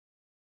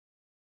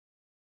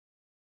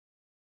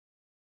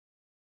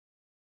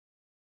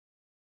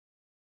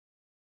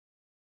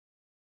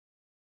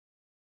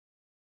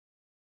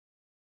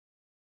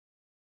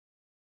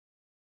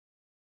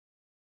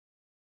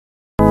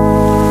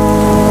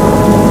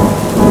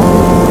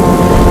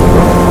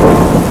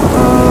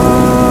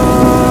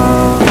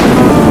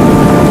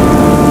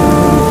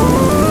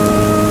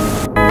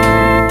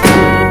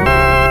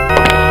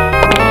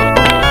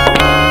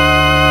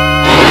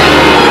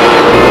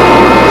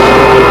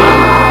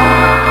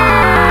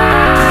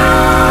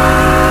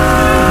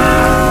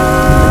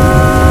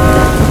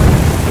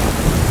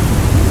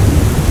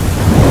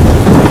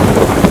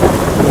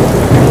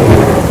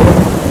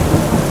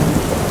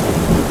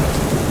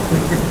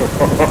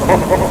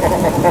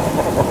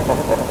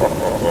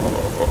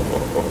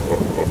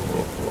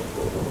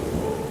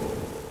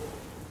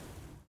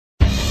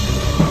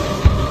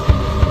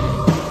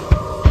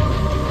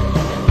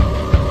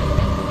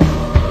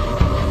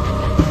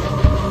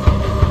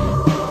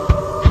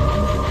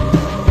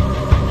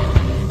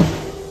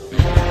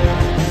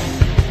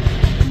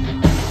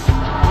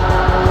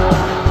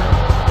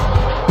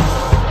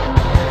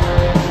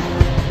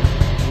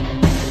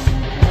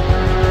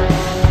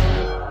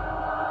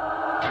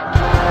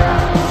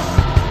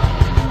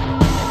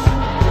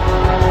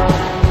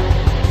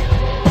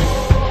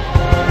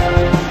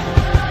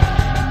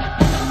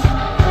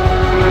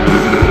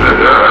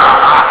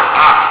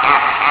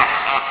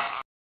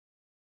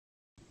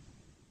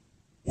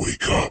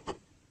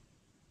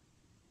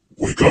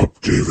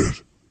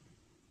David.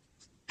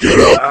 Get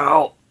up!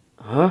 Ow!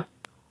 Huh?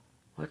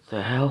 What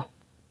the hell?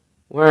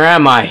 Where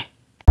am I?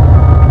 You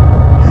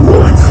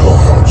are in Hell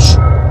House,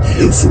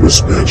 the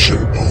infamous mansion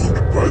owned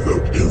by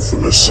the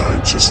infamous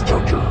scientist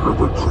Dr.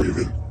 Herbert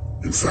Craven.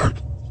 In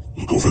fact,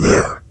 look over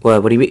there.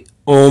 What do you mean?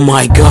 Oh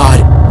my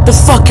god! The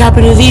fuck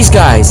happened to these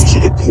guys? Those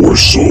are the poor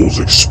souls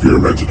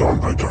experimented on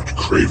by Dr.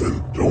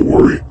 Craven. Don't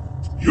worry,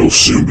 you'll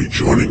soon be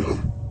joining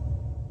them.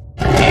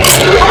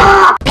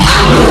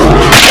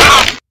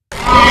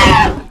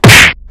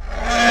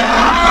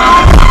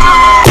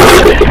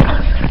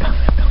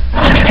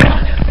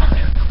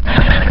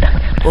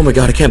 Oh my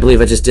god, I can't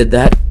believe I just did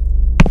that.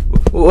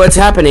 What's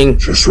happening?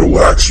 Just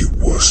relax, you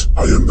wuss.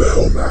 I am the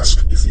Hell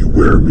Mask. If you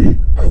wear me,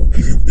 I will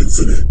give you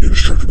infinite,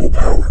 indestructible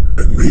power,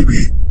 and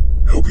maybe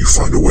help you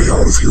find a way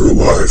out of here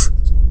alive.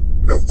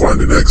 Now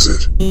find an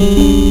exit.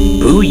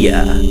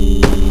 Booyah.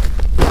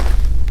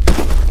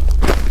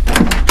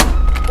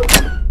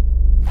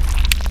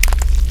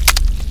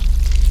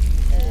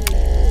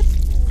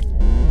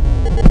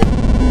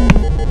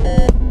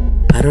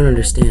 I don't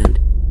understand.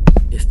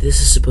 If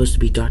this is supposed to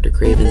be Dr.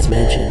 Craven's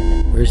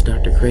mansion, where's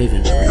Dr.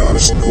 Craven? To be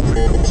honest,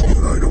 nobody knows.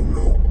 Even I don't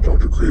know.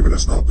 Dr. Craven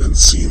has not been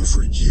seen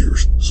for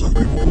years. Some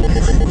people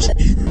believe he was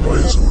eaten by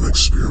his own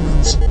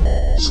experiments.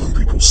 Some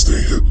people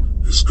stay hid.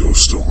 His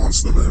ghost still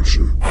haunts the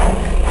mansion.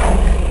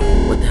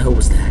 What the hell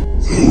was that?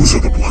 Those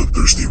are the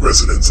bloodthirsty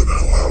residents of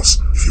Hell House.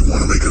 If you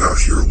want to make it out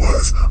here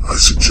alive, I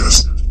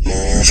suggest you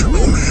use your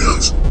own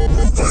hands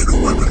or find a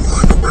weapon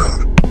lying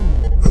around.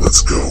 Now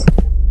let's go.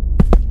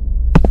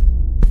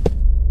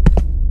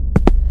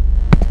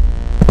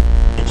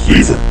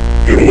 Cleaver,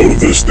 get a load of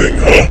this thing,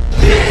 huh?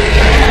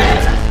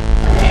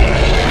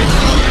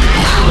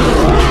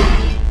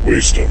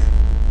 Waste him.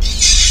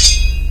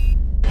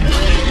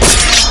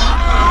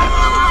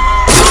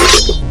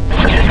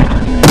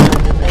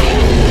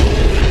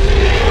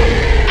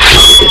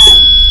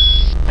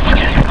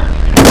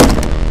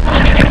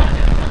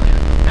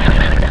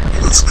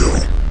 Let's go.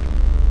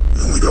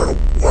 We only got a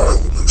while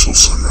until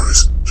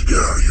sunrise to get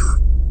out of here.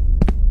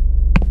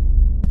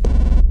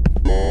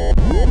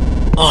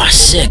 Oh,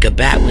 sick, a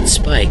bat with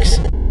spikes.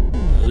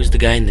 Who's the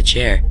guy in the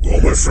chair?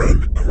 Well, my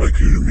friend, I'd like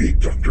you to meet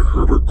Dr.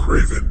 Herbert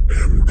Craven,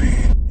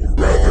 MD. Or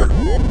rather,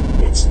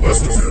 what's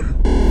left of him.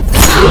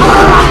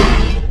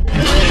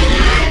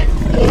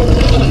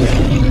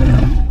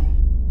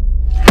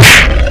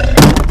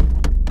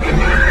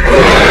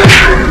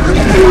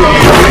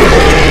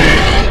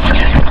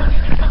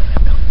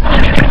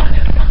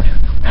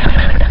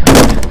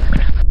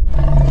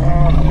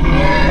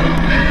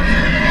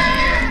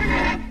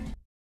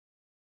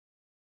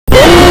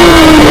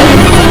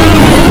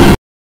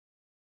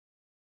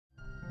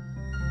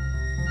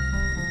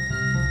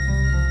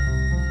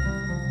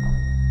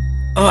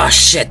 Oh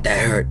shit,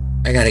 that hurt.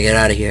 I gotta get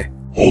out of here.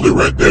 Hold it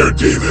right there,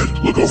 David.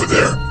 Look over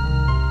there.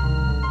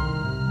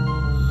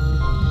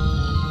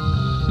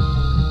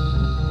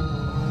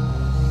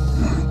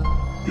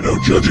 You know,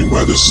 judging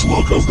by this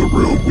look of the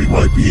room, we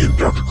might be in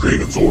Dr.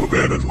 Craven's old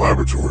abandoned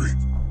laboratory.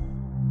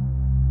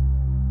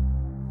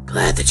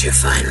 Glad that you're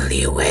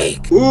finally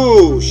awake.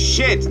 Ooh,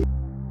 shit!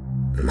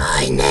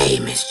 My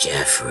name is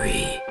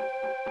Jeffrey.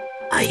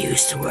 I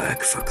used to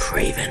work for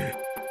Craven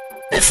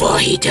before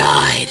he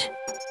died.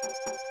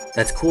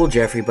 That's cool,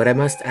 Jeffrey, but I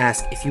must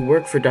ask, if you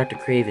work for Dr.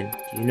 Craven,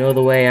 do you know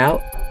the way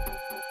out?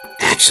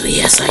 Actually,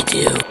 yes, I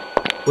do.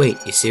 Wait,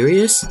 you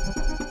serious?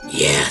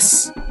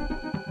 Yes.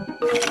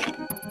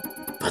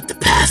 But the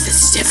path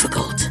is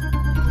difficult.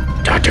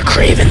 Dr.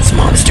 Craven's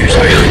monsters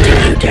are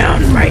hunting you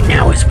down right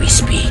now as we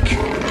speak.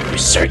 We're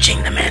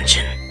searching the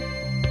mansion.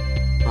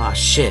 Aw,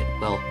 shit.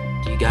 Well,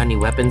 do you got any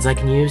weapons I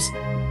can use?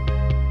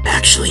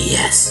 Actually,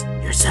 yes.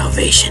 Your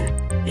salvation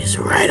is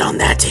right on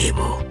that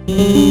table.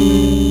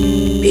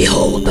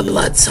 Behold the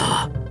blood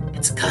saw.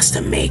 It's a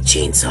custom-made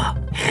chainsaw,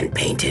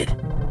 hand-painted,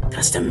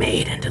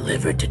 custom-made and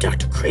delivered to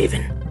Dr.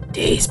 Craven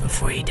days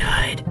before he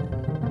died.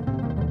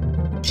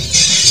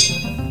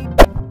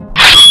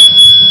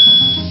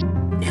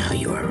 Now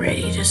you are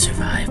ready to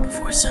survive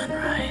before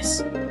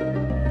sunrise.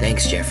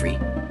 Thanks, Jeffrey.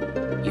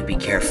 You be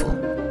careful.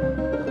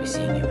 I'll be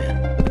seeing you, man.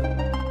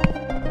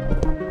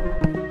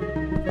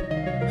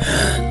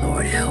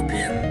 Lord help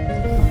him.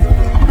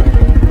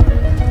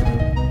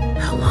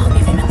 How long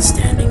have you been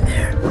standing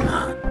there,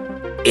 huh?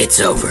 It's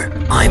over.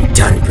 I'm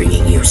done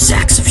bringing you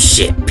sacks of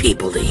shit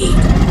people to eat.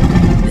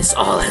 This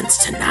all ends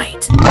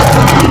tonight.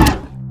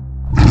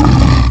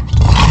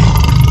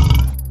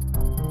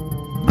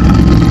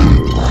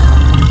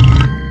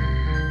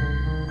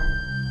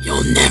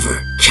 You'll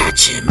never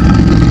catch him.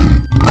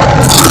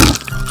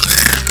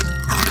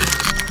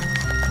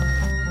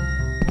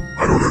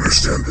 I don't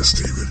understand this,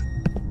 David.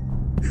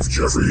 If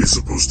Jeffrey is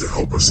supposed to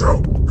help us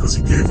out because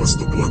he gave us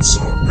the blood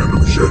saw and the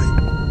machete,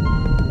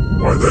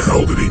 why the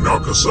hell did he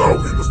knock us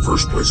out in the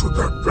first place with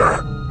that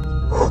bat?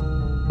 Huh?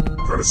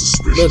 Kinda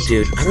suspicious. Look,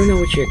 dude, I don't know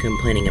what you're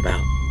complaining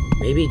about.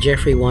 Maybe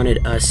Jeffrey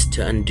wanted us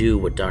to undo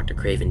what Dr.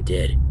 Craven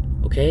did,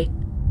 okay?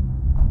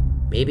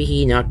 Maybe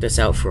he knocked us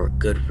out for a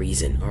good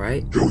reason,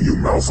 alright? Don't you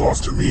mouth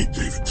off to me,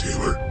 David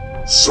Taylor.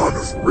 son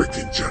of Rick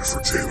and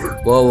Jennifer Taylor.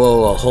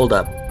 Whoa, hold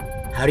up.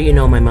 How do you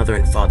know my mother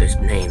and father's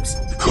names?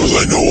 Because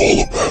I know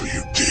all about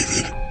you,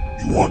 David.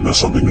 You want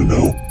something to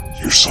know?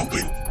 Here's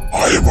something.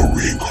 I am a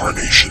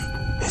reincarnation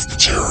of the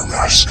Terror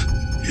Mask.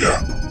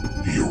 Yeah,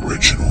 the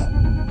original.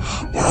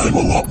 But I'm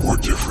a lot more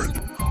different.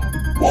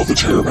 While the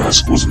Terror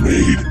Mask was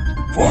made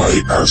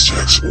by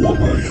Aztecs or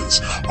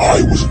Mayans,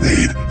 I was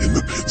made in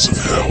the pits of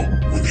hell.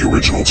 When the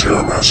original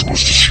Terror Mask was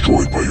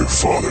destroyed by your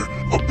father,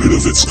 a bit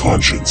of its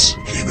conscience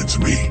came into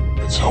me.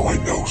 That's how I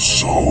know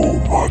so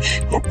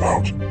much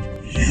about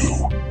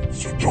you.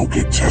 So don't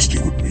get testy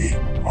with me.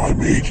 I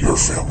made your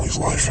family's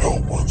life hell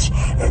once,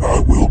 and I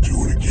will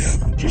do it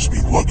again. Just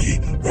be lucky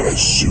that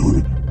as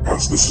soon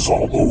as this is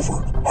all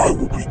over, I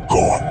will be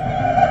gone.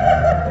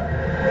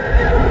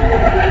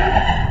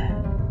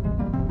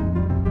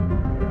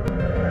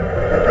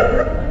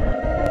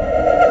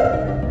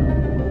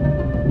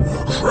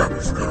 Oh crap, I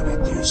forgot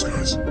about those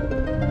guys.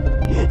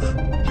 Look,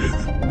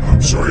 David,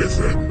 I'm sorry I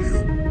threatened you.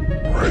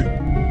 Alright?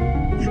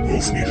 We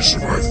both need to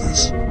survive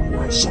this,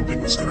 or else something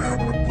is gonna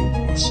happen to both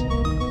of us.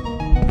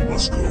 We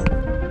must go.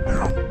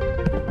 Now.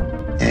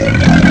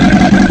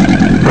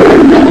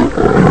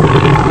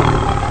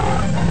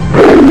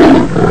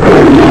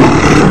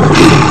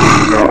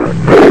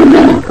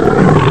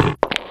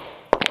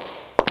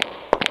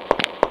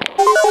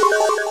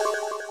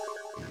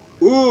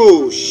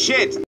 Ooh,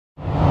 shit!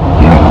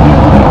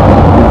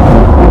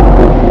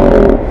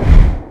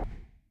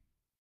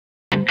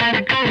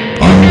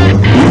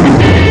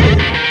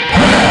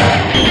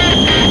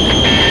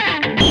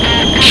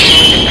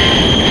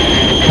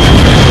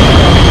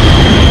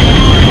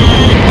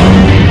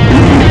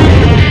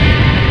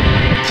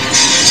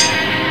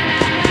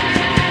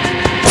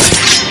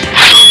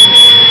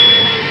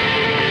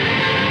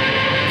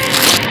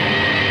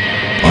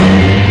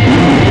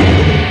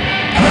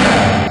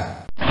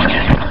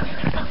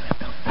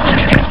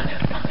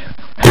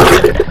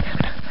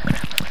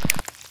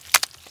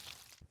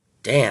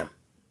 Damn.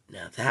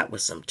 Now that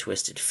was some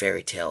twisted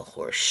fairy tale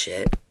horse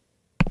shit.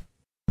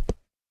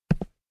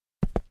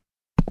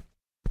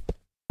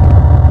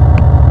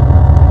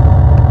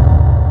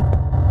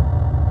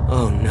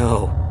 Oh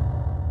no.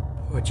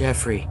 Poor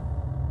Jeffrey.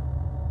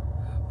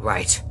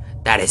 Right.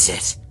 That is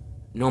it.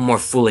 No more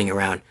fooling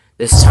around.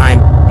 This time,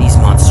 these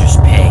monsters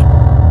pay.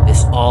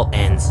 This all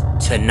ends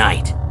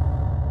tonight.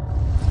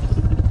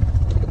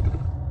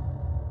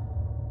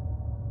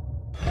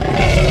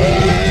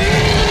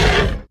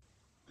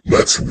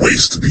 Let's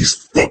waste these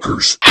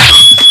fuckers.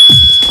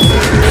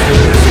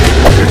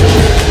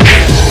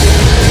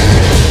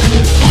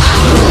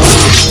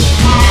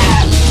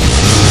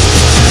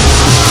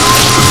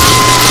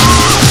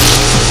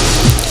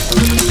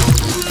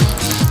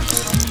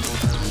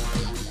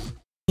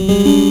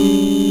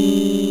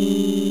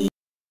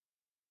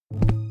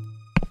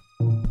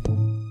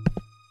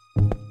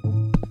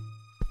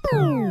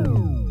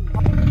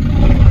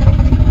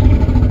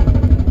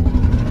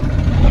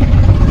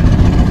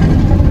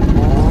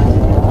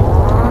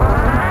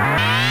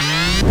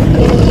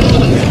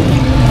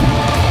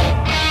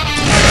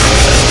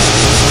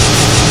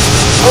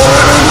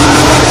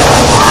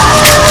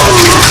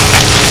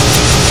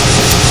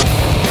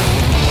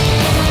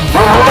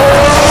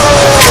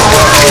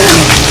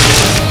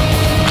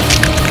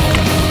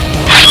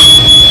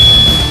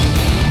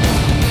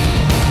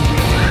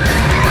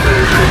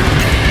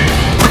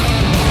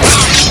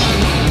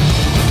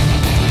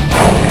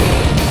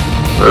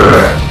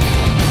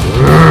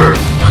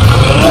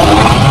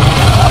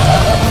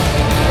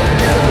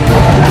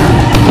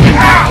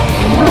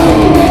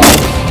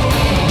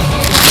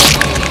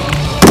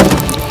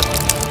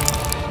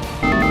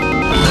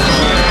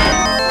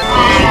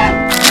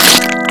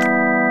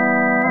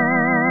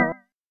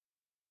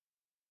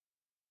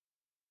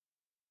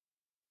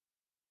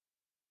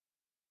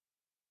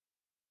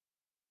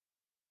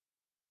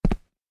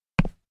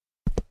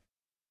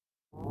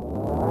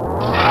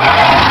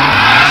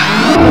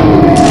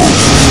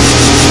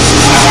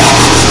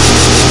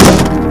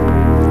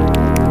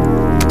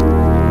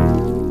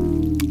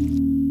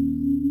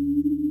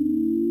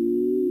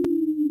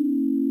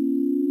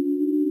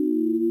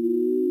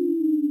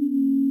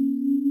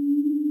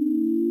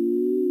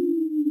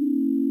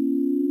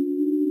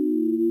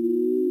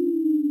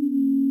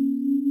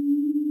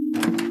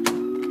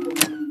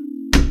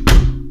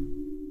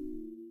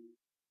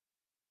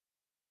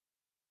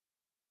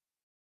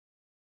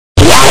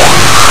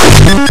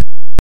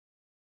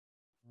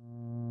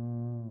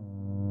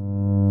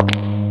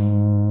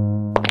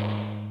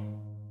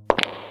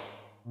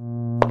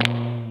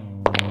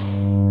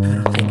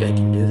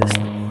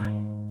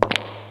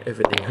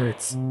 Everything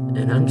hurts,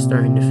 and I'm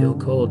starting to feel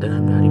cold, and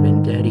I'm not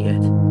even dead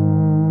yet.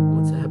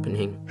 What's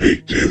happening? Hey,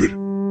 David.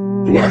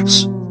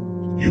 Relax.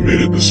 You made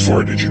it this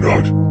far, did you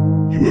not?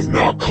 You have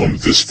not come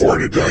this far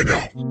to die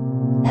now.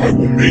 I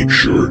will make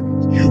sure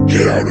you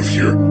get out of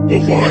here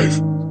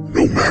alive,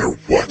 no matter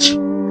what.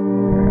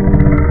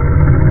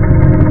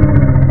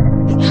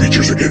 The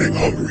creatures are getting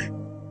hungry.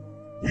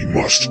 We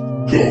must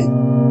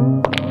go.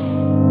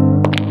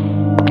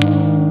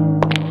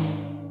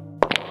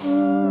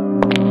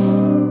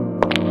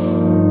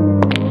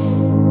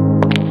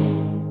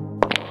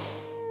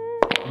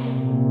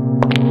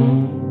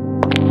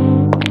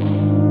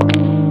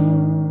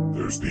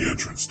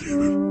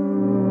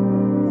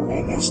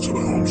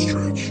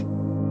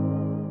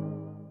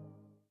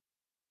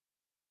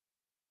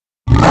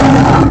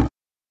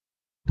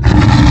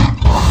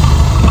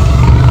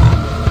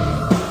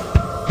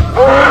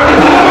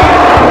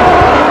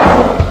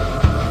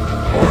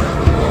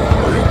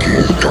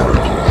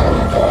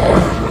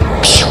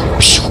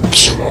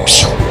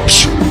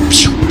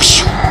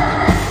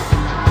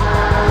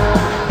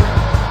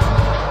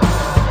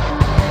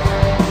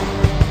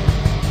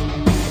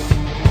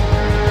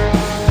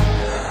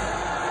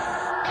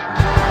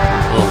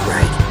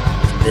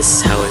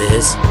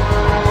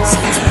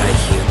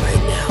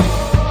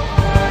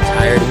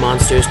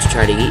 monsters to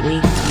try to eat me?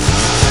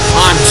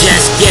 I'm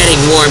just getting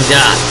warmed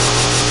up!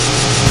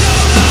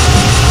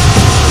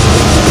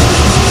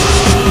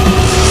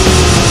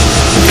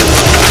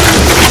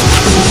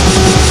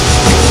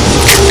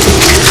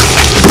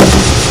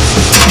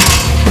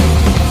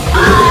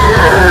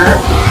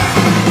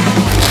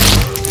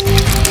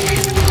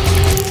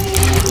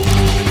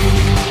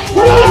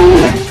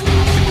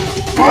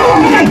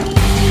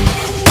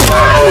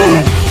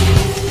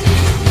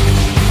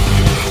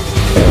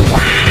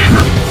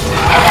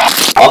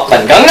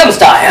 Open Gangnam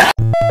Style!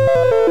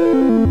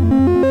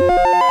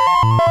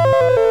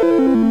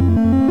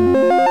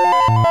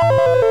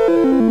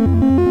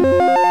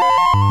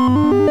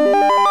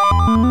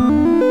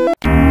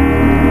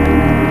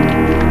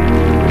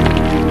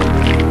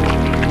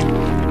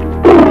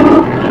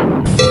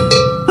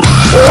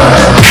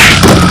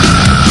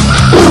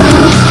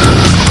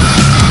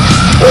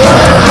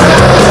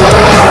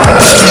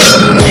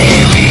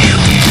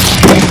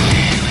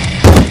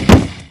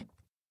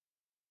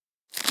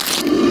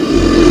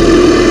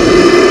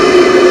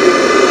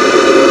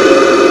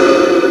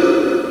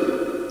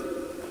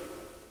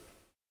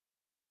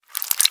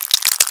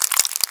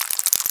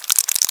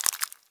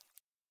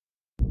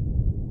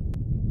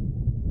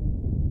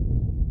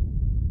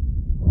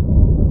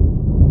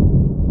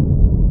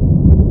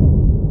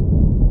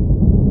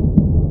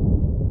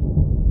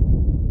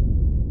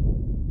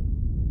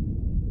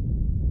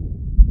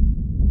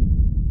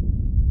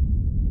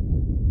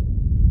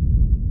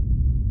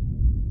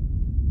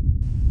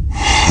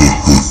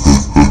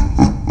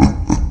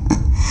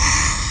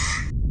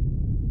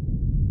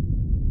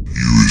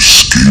 You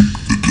escaped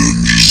the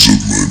dungeons of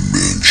my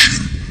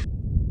mansion,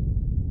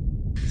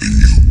 and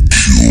you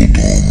killed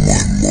all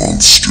my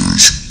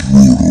monsters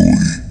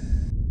brutally.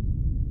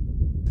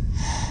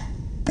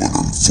 But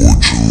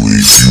unfortunately,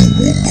 you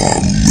will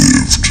not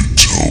live to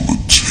tell the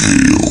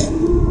tale.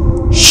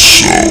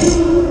 So,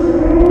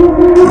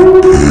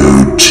 prepare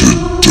to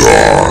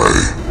die.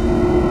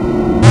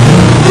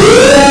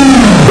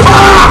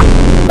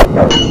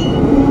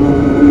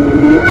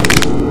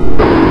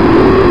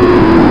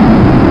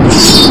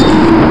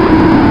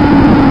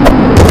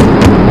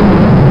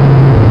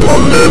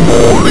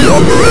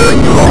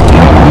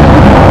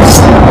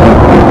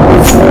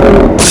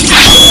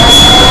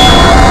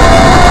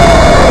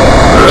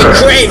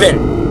 Craven!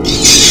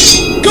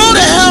 Go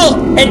to hell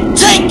and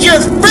take your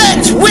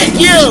friends with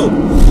you!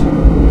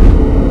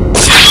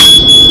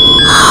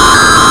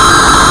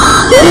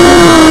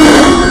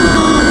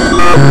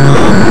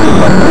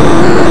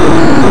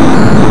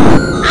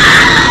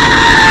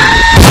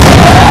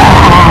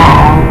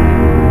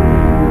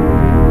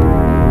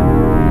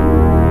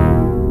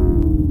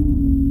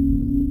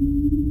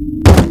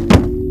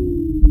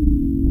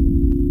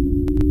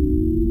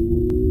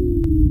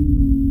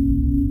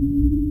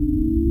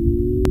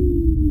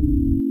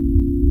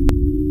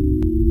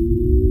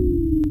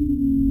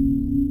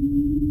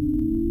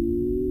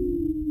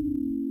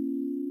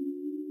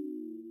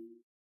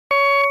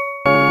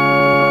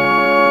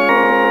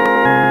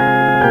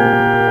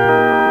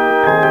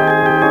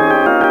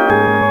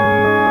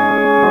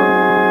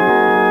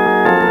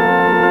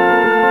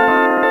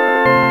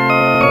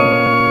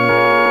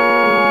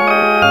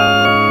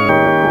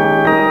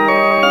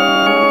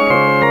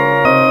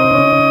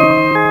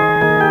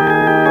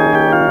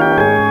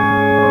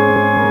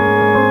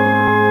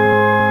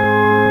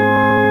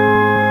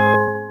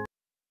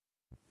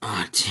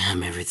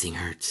 Damn, everything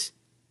hurts.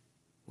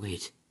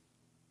 Wait,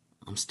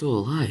 I'm still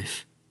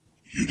alive.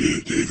 You did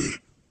it, David.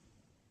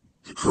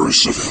 The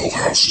curse of Hell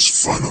House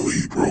is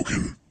finally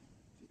broken,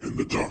 and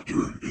the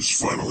doctor is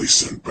finally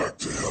sent back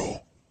to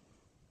hell.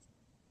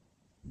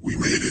 We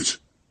made it.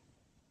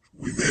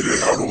 We made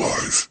it out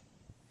alive.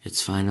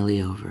 It's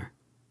finally over.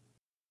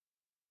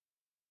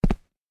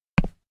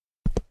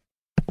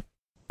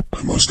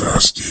 I must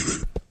ask,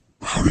 David,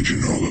 how did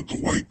you know that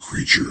the white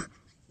creature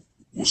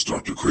was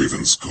Dr.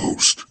 Craven's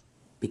ghost?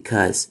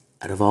 Because,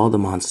 out of all the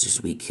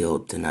monsters we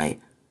killed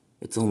tonight,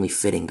 it's only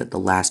fitting that the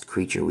last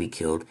creature we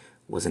killed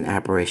was an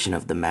apparition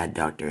of the Mad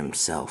Doctor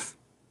himself.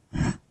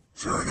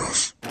 Fair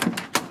enough.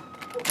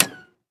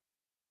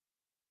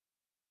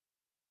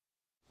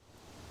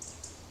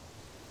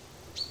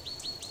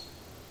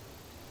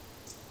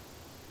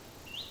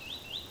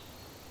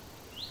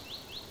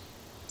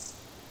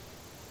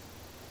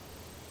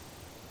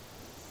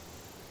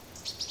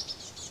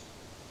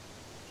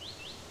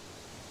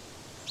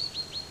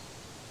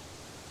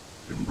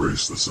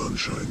 Embrace the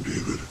sunshine,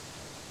 David.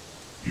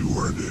 You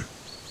earned it.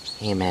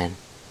 Hey, man.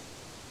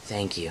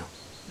 Thank you.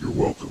 You're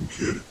welcome,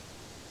 kid.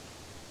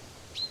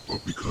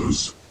 But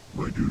because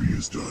my duty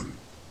is done,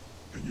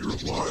 and you're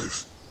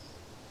alive,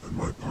 and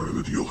my part of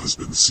the deal has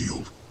been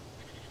sealed,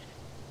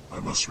 I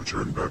must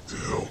return back to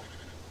Hell.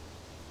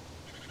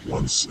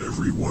 Once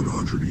every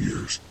 100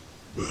 years,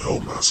 the Hell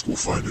Mask will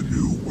find a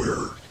new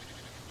wearer.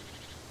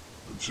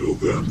 Until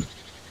then,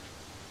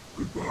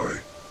 goodbye,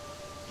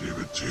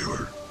 David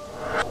Taylor.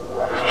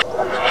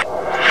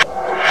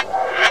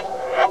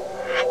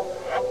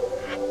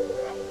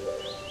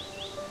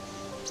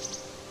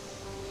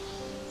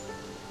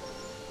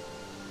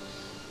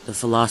 The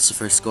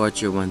philosopher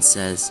Scorcher once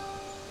says,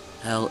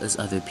 hell is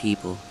other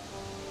people.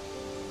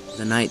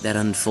 The night that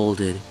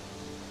unfolded,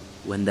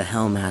 when the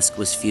hell mask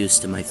was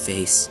fused to my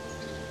face,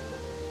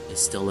 is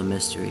still a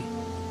mystery.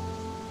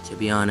 To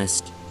be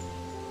honest,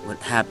 what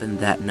happened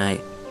that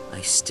night,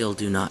 I still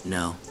do not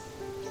know.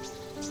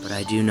 But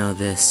I do know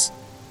this.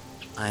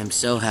 I am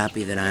so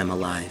happy that I am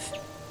alive,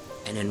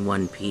 and in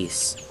one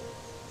piece.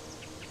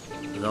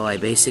 Though I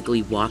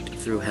basically walked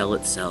through hell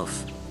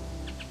itself,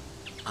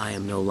 I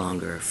am no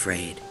longer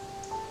afraid.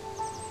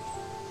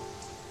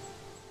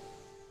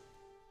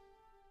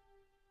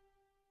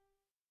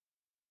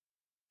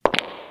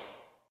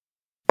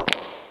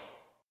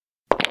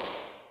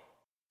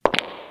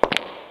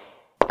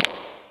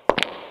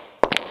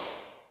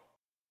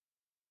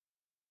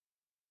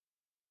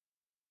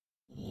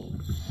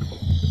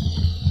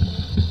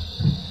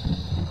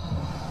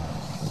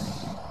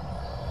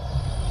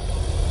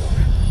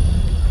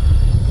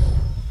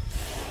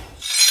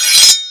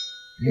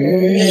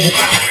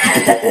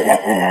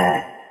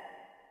 Yeah.